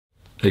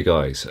Hey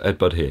guys,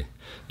 EDDBUD here,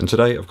 and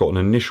today I've got an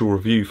initial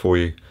review for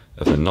you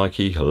of the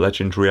Nike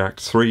Legend React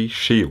 3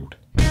 Shield.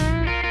 A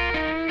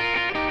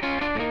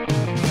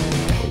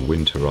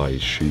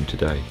winterized shoe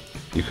today.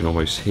 You can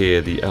almost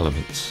hear the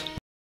elements.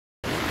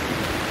 I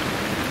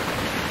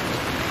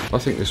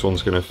think this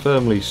one's going to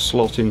firmly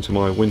slot into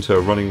my winter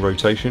running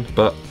rotation,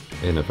 but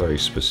in a very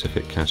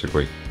specific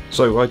category.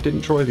 So I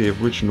didn't try the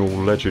original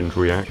Legend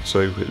React,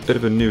 so it's a bit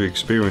of a new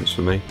experience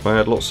for me. I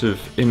had lots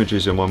of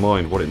images in my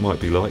mind what it might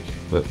be like,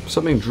 but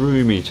something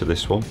drew me to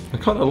this one. I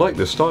kind of like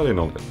the styling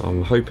of it.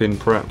 I'm hoping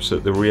perhaps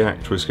that the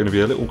React was going to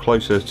be a little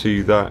closer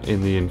to that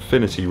in the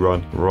Infinity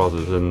run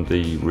rather than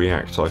the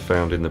React I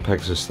found in the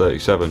Pegasus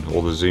 37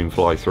 or the Zoom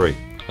Fly 3.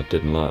 I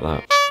didn't like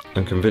that.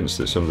 I'm convinced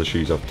that some of the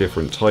shoes have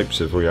different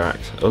types of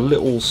React, a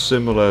little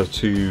similar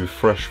to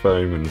Fresh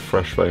Foam and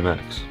Fresh Foam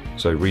X.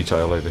 So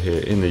retail over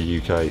here in the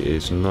UK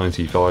is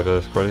 95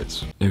 Earth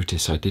credits.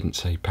 Notice I didn't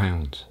say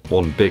pounds.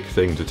 One big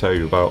thing to tell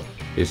you about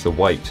is the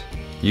weight.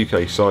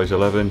 UK size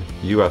 11,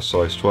 US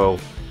size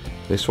 12.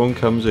 This one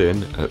comes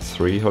in at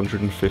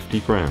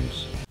 350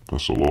 grams.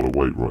 That's a lot of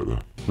weight right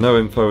there. No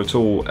info at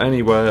all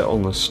anywhere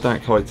on the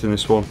stack height in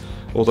this one,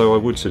 although I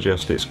would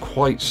suggest it's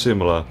quite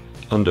similar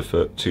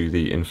underfoot to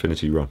the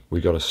Infinity run.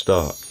 We got to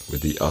start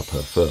with the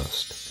upper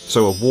first.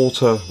 So a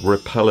water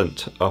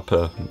repellent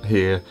upper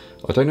here.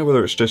 I don't know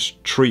whether it's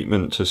just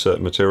treatment to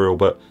certain material,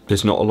 but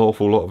there's not an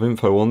awful lot of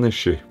info on this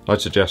shoe. I'd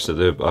suggest that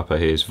the upper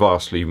here is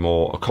vastly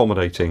more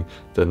accommodating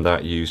than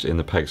that used in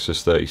the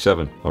Pegasus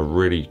 37. I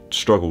really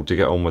struggled to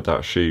get on with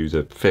that shoe.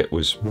 The fit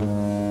wasn't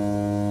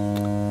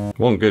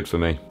good for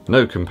me.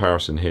 No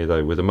comparison here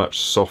though with a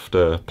much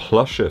softer,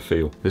 plusher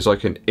feel. There's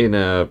like an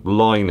inner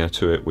liner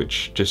to it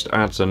which just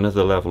adds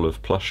another level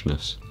of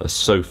plushness. A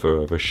sofa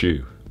of a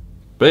shoe.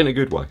 But in a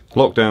good way.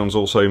 Lockdown's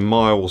also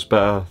miles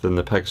better than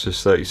the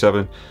Pegasus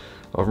 37.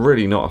 I'm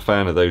really not a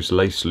fan of those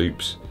lace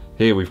loops.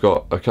 Here we've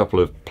got a couple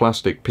of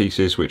plastic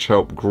pieces which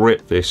help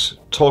grip this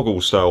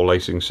toggle style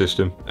lacing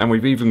system. And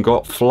we've even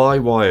got fly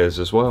wires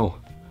as well.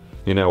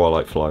 You know I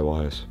like fly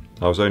wires.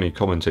 I was only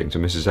commenting to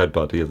Mrs.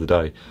 EDDBUD the other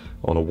day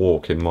on a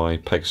walk in my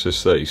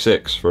Pegasus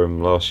 36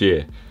 from last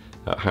year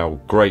at how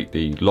great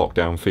the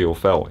lockdown feel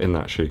felt in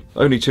that shoe.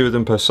 Only 2 of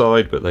them per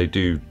side, but they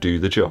do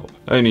the job.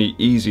 Only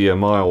easier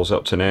miles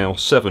up to now,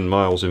 7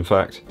 miles in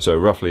fact, so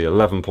roughly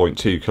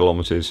 11.2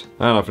 kilometers,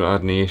 and I've not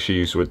had any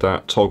issues with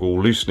that toggle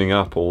loosening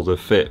up or the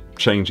fit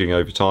changing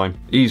over time.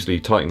 Easily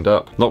tightened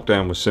up,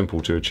 lockdown was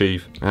simple to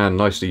achieve, and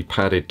nicely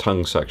padded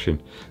tongue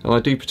section. And I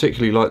do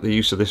particularly like the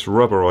use of this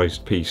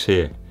rubberized piece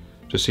here.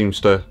 Just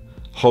seems to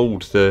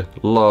hold the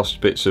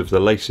last bits of the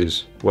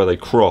laces where they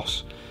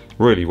cross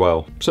really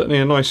well. Certainly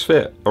a nice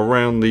fit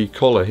around the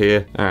collar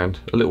here and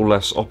a little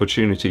less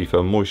opportunity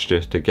for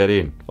moisture to get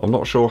in. I'm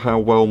not sure how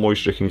well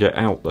moisture can get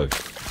out though.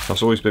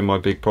 That's always been my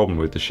big problem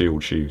with the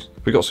Shield shoes.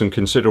 We've got some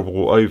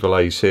considerable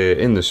overlays here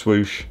in the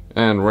swoosh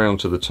and round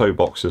to the toe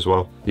box as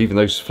well. Even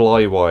those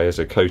fly wires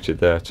are coated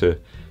there to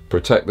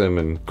protect them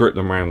and grip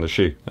them around the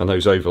shoe, and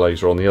those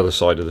overlays are on the other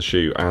side of the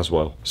shoe as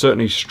well.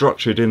 Certainly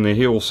structured in the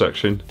heel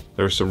section,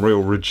 there is some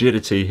real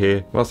rigidity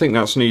here. I think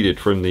that's needed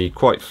from the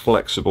quite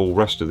flexible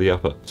rest of the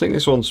upper. I think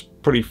this one's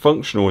pretty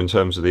functional in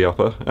terms of the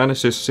upper, and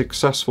it's a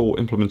successful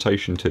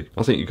implementation too.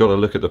 I think you've got to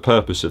look at the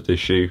purpose of this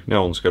shoe.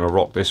 No one's going to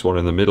rock this one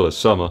in the middle of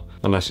summer,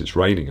 unless it's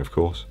raining of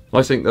course.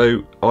 I think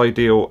though,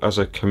 ideal as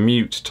a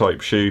commute type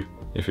shoe,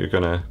 if you're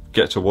going to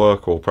get to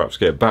work or perhaps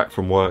get back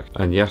from work,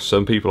 and yes,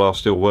 some people are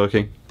still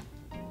working.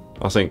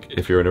 I think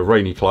if you're in a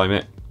rainy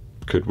climate,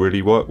 could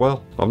really work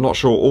well. I'm not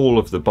sure all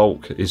of the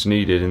bulk is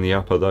needed in the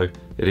upper though.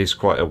 It is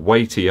quite a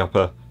weighty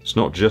upper. It's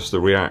not just the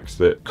React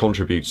that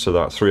contributes to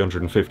that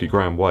 350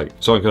 gram weight.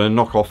 So I'm going to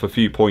knock off a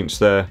few points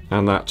there,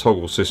 and that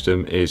toggle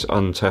system is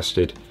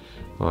untested.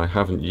 I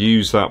haven't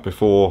used that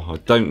before. I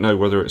don't know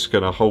whether it's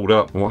going to hold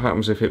up, and what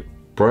happens if it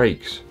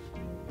breaks.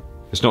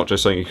 It's not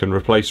just something you can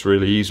replace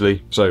really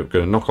easily. So I'm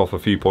going to knock off a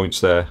few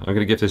points there. I'm going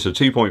to give this a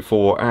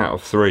 2.4 out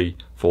of 3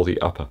 for the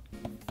upper.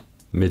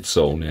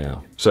 Midsole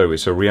now. So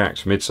it's a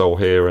React midsole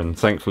here, and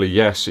thankfully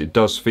yes, it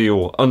does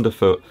feel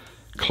underfoot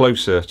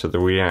closer to the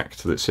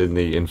React that's in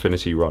the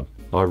Infinity run.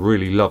 I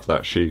really love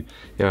that shoe.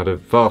 It had a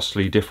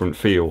vastly different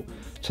feel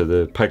to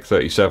the Peg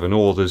 37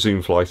 or the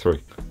Zoom Fly 3.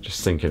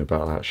 Just thinking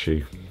about that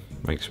shoe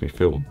makes me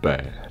feel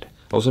bad.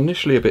 I was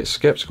initially a bit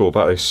skeptical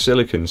about this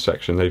silicone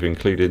section they've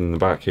included in the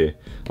back here.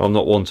 I'm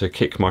not one to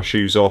kick my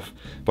shoes off,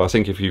 but I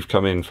think if you've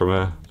come in from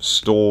a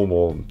storm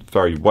or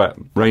very wet,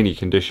 rainy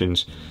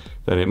conditions,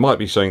 then it might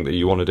be something that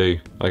you want to do.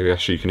 I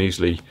guess you can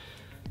easily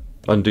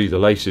undo the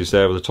laces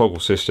there with a toggle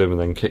system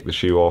and then kick the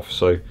shoe off,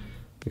 so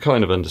I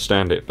kind of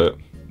understand it, but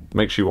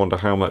makes you wonder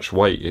how much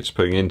weight it's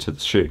putting into the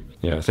shoe.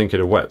 Yeah, I think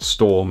in a wet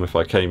storm, if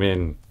I came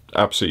in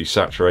absolutely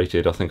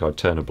saturated, I think I'd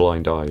turn a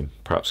blind eye and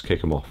perhaps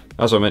kick them off.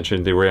 As I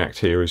mentioned, the React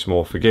here is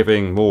more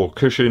forgiving, more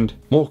cushioned,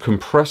 more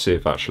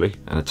compressive actually,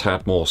 and a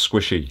tad more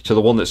squishy to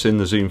the one that's in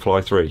the Zoom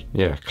Fly 3.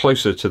 Yeah,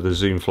 closer to the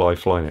Zoom Fly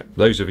Flyknit.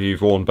 Those of you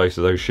who've worn both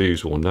of those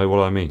shoes will know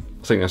what I mean.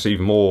 I think that's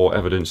even more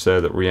evidence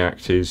there that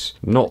React is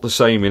not the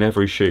same in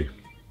every shoe.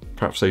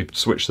 Perhaps they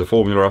switched the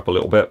formula up a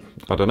little bit,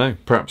 I don't know.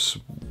 Perhaps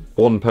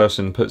one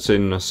person puts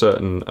in a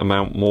certain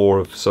amount more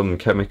of some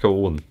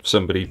chemical and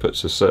somebody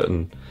puts a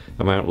certain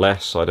amount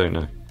less, I don't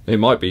know. It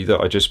might be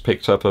that I just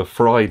picked up a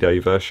Friday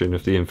version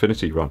of the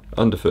Infinity Run.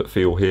 Underfoot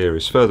feel here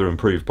is further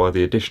improved by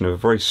the addition of a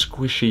very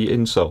squishy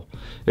insole.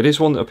 It is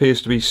one that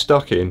appears to be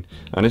stuck in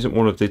and isn't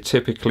one of the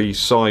typically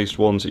sized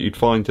ones that you'd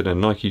find in a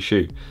Nike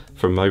shoe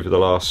from over the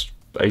last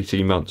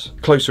 18 months.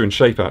 Closer in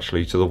shape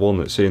actually to the one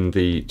that's in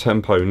the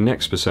Tempo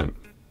Next Percent,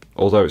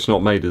 although it's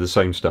not made of the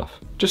same stuff.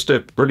 Just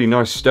a really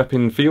nice step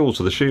in feel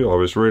to the shoe. I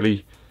was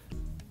really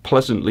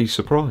pleasantly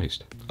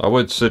surprised. I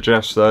would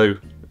suggest though,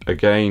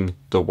 again,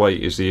 the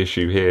weight is the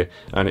issue here,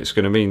 and it's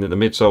going to mean that the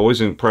midsole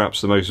isn't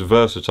perhaps the most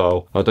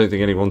versatile. I don't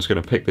think anyone's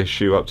going to pick this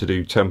shoe up to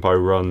do tempo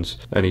runs,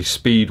 any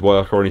speed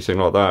work or anything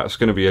like that. It's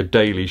going to be a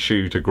daily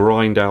shoe to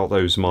grind out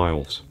those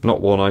miles.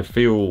 Not one I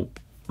feel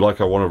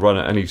like I want to run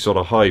at any sort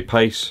of high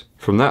pace.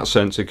 From that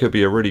sense, it could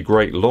be a really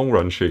great long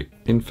run shoe.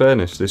 In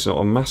fairness, this is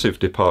not a massive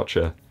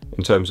departure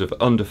in terms of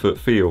underfoot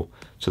feel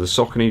to the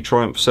Saucony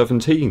Triumph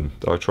 17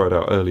 that I tried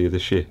out earlier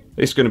this year.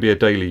 It's going to be a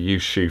daily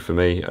use shoe for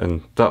me,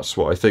 and that's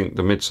what I think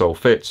the midsole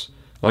fits.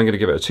 I'm going to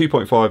give it a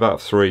 2.5 out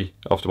of 3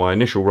 after my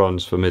initial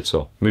runs for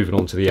midsole. Moving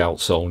on to the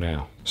outsole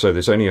now. So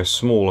there's only a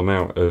small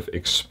amount of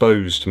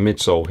exposed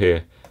midsole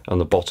here on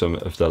the bottom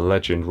of the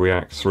Legend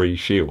React 3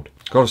 Shield.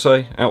 Gotta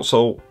say,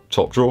 outsole,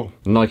 top drawer.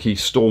 Nike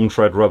Storm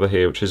Tread rubber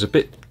here, which is a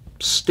bit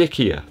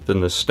stickier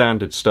than the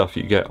standard stuff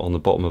you get on the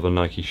bottom of a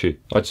Nike shoe.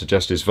 I'd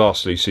suggest it's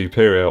vastly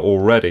superior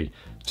already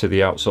to the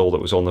outsole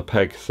that was on the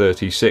Peg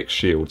 36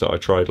 Shield that I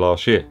tried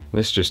last year.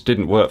 This just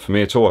didn't work for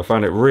me at all. I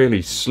found it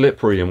really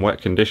slippery in wet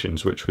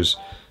conditions, which was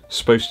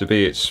supposed to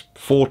be its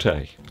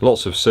forte.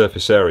 Lots of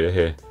surface area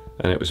here,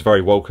 and it was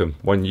very welcome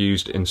when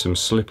used in some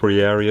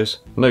slippery areas.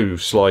 No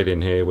slide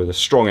in here with a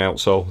strong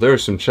outsole. There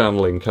is some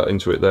channeling cut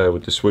into it there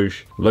with the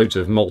swoosh. Loads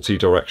of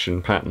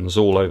multi-direction patterns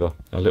all over,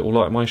 a little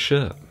like my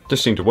shirt.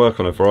 Just seemed to work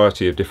on a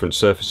variety of different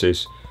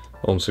surfaces,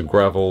 on some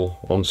gravel,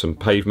 on some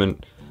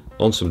pavement,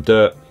 on some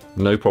dirt,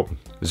 no problem.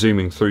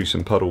 Zooming through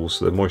some puddles,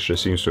 the moisture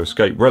seems to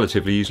escape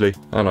relatively easily,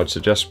 and I'd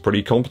suggest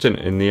pretty competent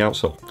in the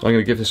outsole. I'm going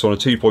to give this one a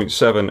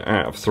 2.7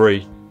 out of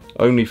 3,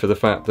 only for the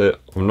fact that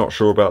I'm not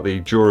sure about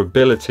the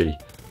durability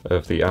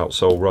of the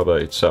outsole rubber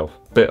itself.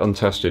 Bit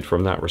untested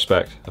from that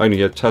respect. Only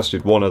had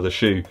tested one other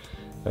shoe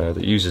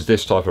that uses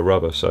this type of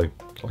rubber, so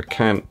I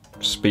can't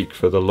speak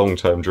for the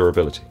long-term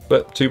durability.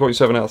 But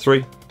 2.7 out of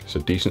 3, it's a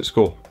decent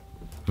score.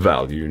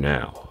 Value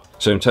now.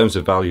 So in terms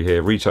of value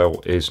here,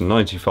 retail is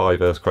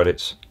 95 Earth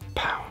credits,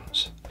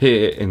 pounds.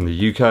 Here in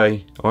the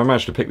UK, I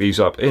managed to pick these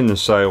up in the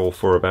sale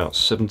for about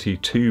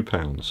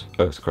 £72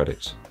 Earth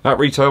credits. At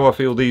retail, I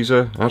feel these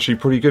are actually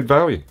pretty good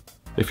value,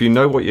 if you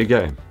know what you're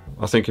getting.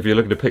 I think if you're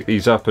looking to pick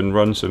these up and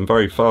run some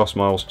very fast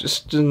miles,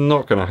 just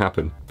not going to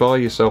happen. Buy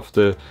yourself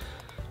the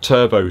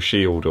Turbo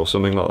Shield or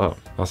something like that.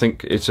 I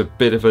think it's a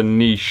bit of a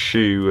niche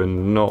shoe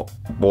and not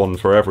one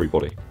for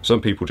everybody.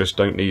 Some people just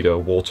don't need a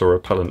water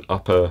repellent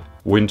upper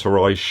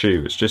winterized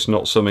shoe. It's just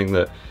not something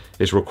that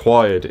is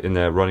required in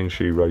their running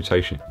shoe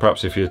rotation.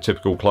 Perhaps if your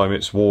typical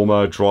climate's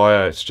warmer,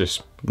 drier, it's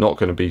just not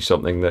going to be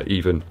something that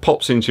even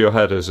pops into your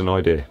head as an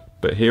idea.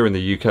 But here in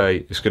the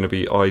UK, it's going to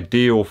be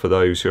ideal for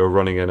those who are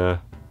running in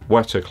a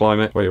wetter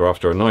climate, where you're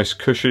after a nice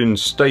cushioned,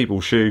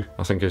 stable shoe.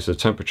 I think as the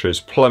temperatures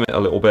plummet a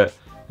little bit,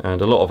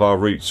 and a lot of our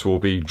routes will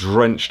be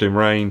drenched in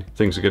rain,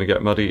 things are going to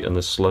get muddy and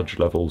the sludge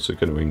levels are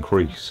going to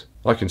increase.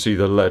 I can see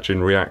the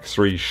Legend React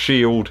 3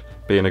 Shield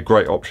being a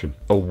great option,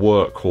 a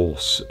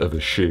workhorse of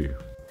a shoe.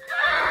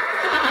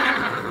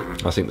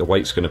 I think the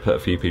weight's going to put a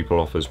few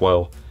people off as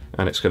well,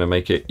 and it's going to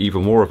make it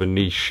even more of a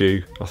niche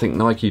shoe. I think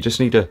Nike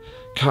just need to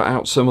cut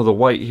out some of the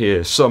weight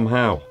here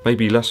somehow.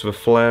 Maybe less of a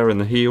flare in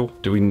the heel.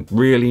 Do we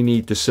really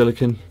need the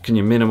silicone? Can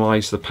you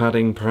minimise the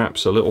padding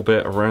perhaps a little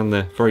bit around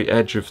the very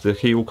edge of the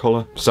heel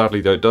collar? Sadly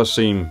though, it does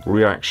seem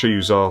React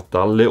shoes are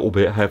a little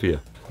bit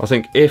heavier. I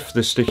think if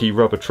the sticky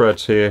rubber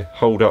treads here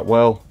hold up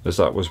well, as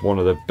that was one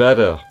of the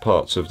better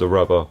parts of the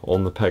rubber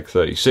on the Peg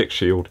 36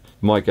 Shield,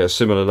 might get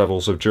similar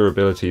levels of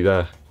durability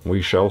there.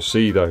 We shall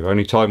see though,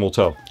 only time will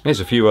tell. There's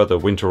a few other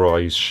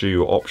winterized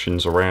shoe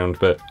options around,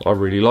 but I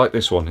really like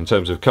this one in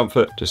terms of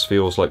comfort. Just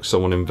feels like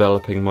someone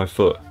enveloping my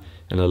foot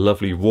in a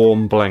lovely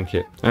warm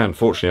blanket. And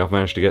fortunately I've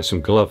managed to get some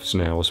gloves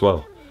now as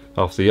well,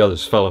 after the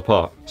others fell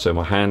apart, so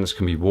my hands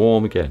can be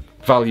warm again.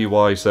 Value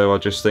wise though, I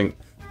just think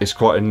it's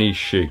quite a niche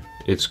shoe.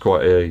 It's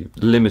quite a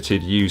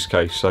limited use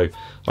case, so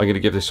I'm going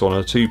to give this one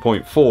a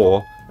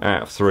 2.4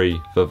 out of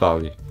 3 for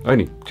value.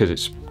 Only because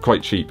it's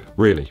quite cheap,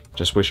 really.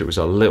 Just wish it was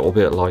a little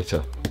bit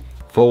lighter.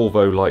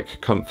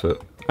 Volvo-like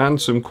comfort,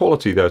 and some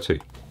quality there too.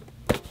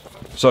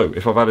 So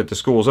if I've added the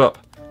scores up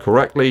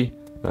correctly,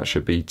 that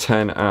should be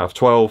 10 out of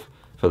 12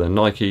 for the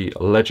Nike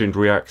Legend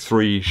React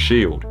 3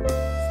 Shield.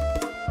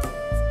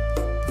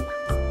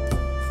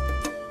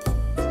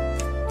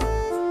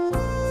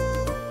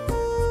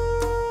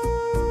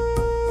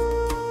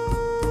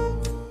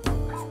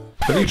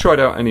 Have you tried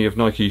out any of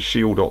Nike's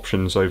Shield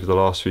options over the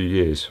last few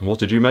years? What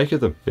did you make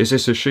of them? Is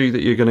this a shoe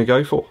that you're going to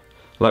go for?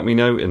 Let me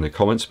know in the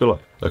comments below.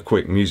 A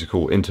quick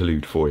musical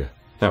interlude for you.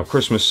 Now,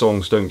 Christmas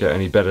songs don't get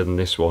any better than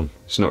this one.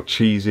 It's not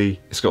cheesy,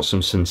 it's got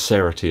some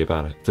sincerity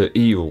about it. The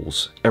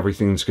Eels,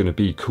 Everything's Gonna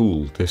Be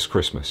Cool This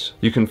Christmas.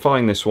 You can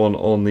find this one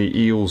on the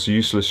Eels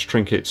Useless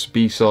Trinkets,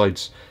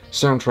 B-sides,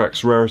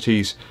 soundtracks,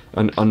 rarities,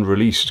 and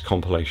unreleased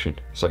compilation.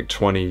 It's like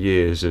 20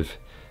 years of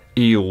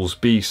Eels,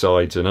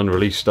 B-sides, and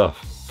unreleased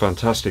stuff.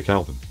 Fantastic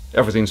album.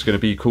 Everything's Gonna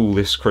Be Cool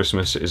This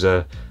Christmas is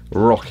a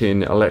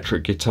rockin'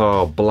 electric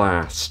guitar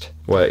blast,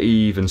 where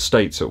he even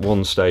states at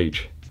one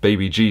stage,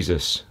 "Baby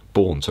Jesus,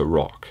 born to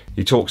rock."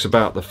 He talks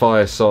about the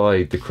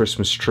fireside, the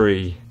Christmas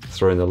tree,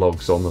 throwing the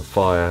logs on the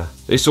fire.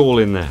 It's all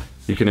in there.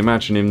 You can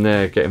imagine him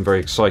there getting very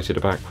excited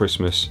about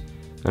Christmas,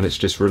 and it's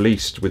just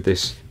released with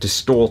this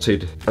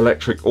distorted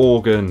electric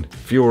organ,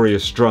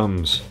 furious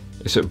drums.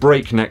 It's at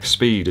breakneck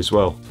speed as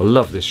well. I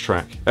love this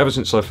track. Ever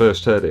since I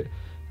first heard it,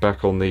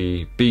 back on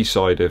the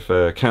B-side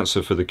of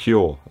Cancer for the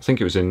Cure, I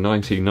think it was in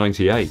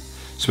 1998.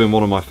 It's been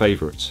one of my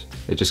favourites.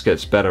 It just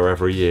gets better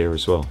every year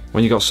as well.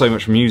 When you got so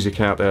much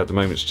music out there at the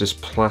moment, it's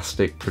just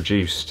plastic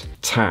produced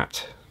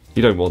tat.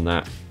 You don't want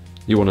that.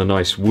 You want a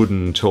nice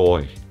wooden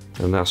toy,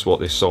 and that's what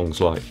this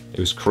song's like. It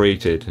was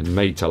created and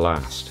made to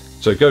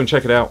last. So go and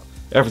check it out.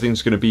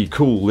 Everything's Gonna Be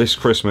Cool This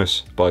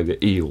Christmas by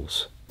the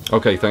Eels.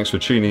 Okay, thanks for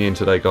tuning in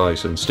today,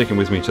 guys, and sticking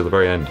with me to the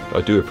very end.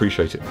 I do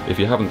appreciate it. If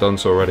you haven't done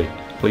so already,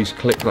 please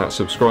click that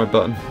subscribe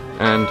button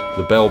and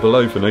the bell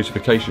below for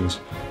notifications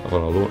of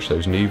when I launch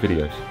those new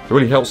videos. It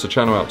really helps the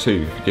channel out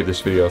too if you give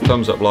this video a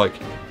thumbs up, like,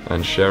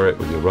 and share it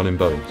with your running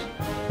buddies.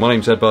 My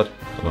name's EDDBUD,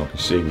 and I'll be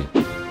seeing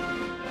you